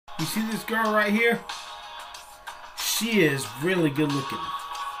You see this girl right here? She is really good looking.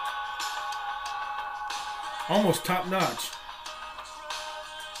 Almost top notch.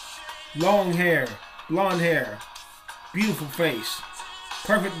 Long hair, blonde hair, beautiful face,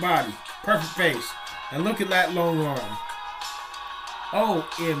 perfect body, perfect face. And look at that long arm.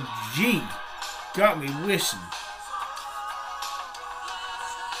 OMG. Got me wishing.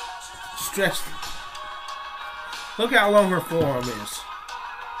 Stretched it. Look how long her forearm is.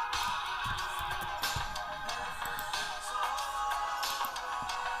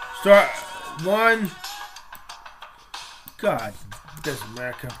 Start one. God, this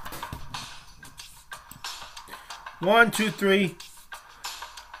America. 1, 2, 3,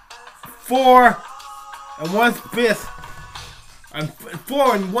 4 and 1/5, and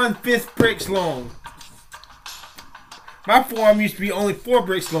 4 and 1/5 bricks long. My forearm used to be only 4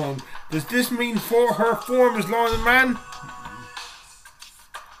 bricks long. Does this mean her forearm is longer than mine?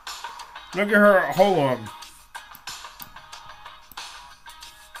 Look at her whole arm.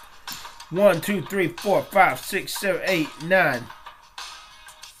 1, 2, 3, 4, 5, 6, 7, 8, 9.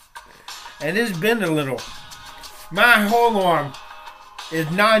 And it's bent a little. My whole arm is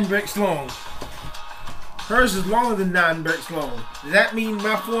 9 bricks long. Hers is longer than 9 bricks long. Does that mean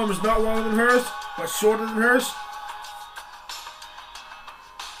my forearm is not longer than hers, but shorter than hers?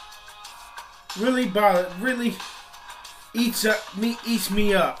 Really eats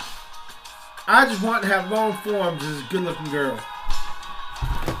me up. I just want to have long forearms as a good-looking girl.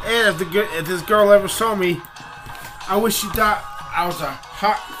 And if this girl ever saw me, I wish she thought I was a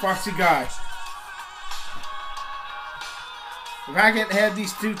hot, foxy guy. If I can't have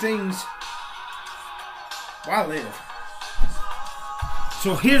these 2 things, why live?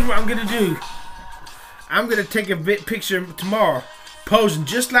 So here's what I'm gonna do. I'm gonna take a picture tomorrow, posing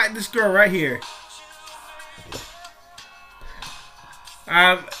just like this girl right here.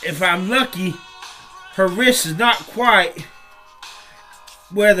 If I'm lucky, her wrist is not quite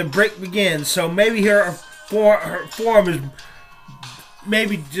where the brick begins, so maybe her forearm is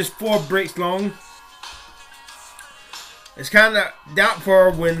maybe just 4 bricks long. It's kind of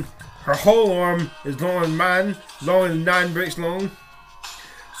doubtful when her whole arm is longer than mine, longer than 9 bricks long.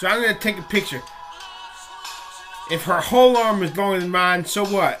 So I'm going to take a picture. If her whole arm is longer than mine, so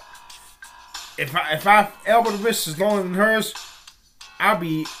what? If I elbow the wrist is longer than hers, I'll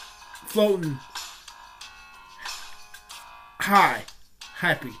be floating high,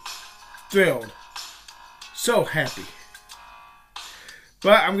 happy, thrilled, so happy.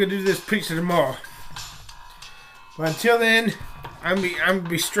 But I'm going to do this picture tomorrow. But until then, I'm gonna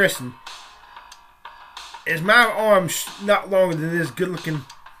be stressing. Is my arm not longer than this good-looking,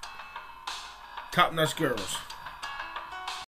 top-notch girl's?